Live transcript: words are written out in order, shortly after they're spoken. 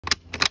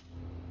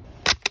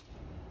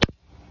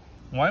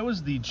Why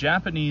was the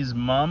Japanese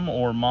MUM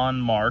or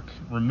MON mark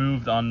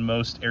removed on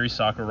most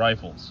Arisaka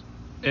rifles?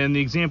 And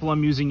the example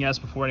I'm using, yes,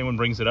 before anyone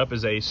brings it up,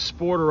 is a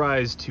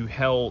Sporterized to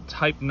Hell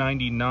Type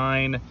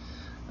 99.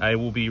 I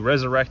will be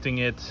resurrecting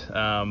it,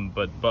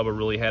 but Bubba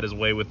really had his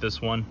way with this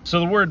one.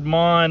 So the word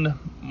Mon,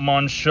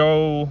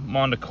 Monsho,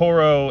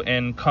 Mondokoro,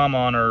 and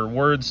Kamon are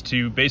words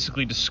to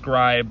basically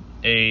describe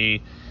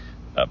a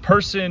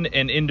person,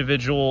 an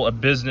individual, a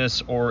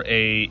business, or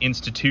a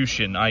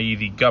institution, i.e.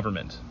 the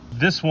government.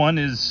 This one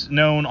is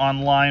known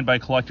online by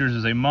collectors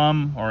as a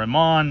MUM or a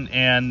MON,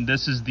 and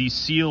this is the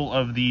seal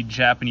of the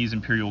Japanese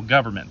imperial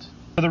government.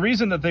 The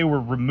reason that they were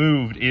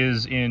removed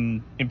is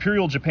in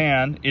Imperial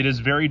Japan, it is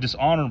very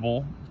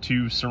dishonorable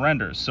to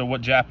surrender. So what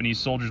Japanese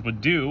soldiers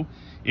would do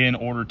in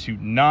order to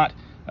not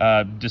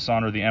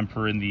dishonor the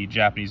emperor and the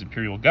Japanese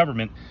imperial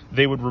government,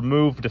 they would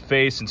remove,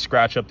 deface, and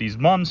scratch up these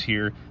MUMs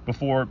here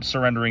before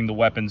surrendering the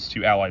weapons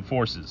to Allied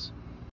forces.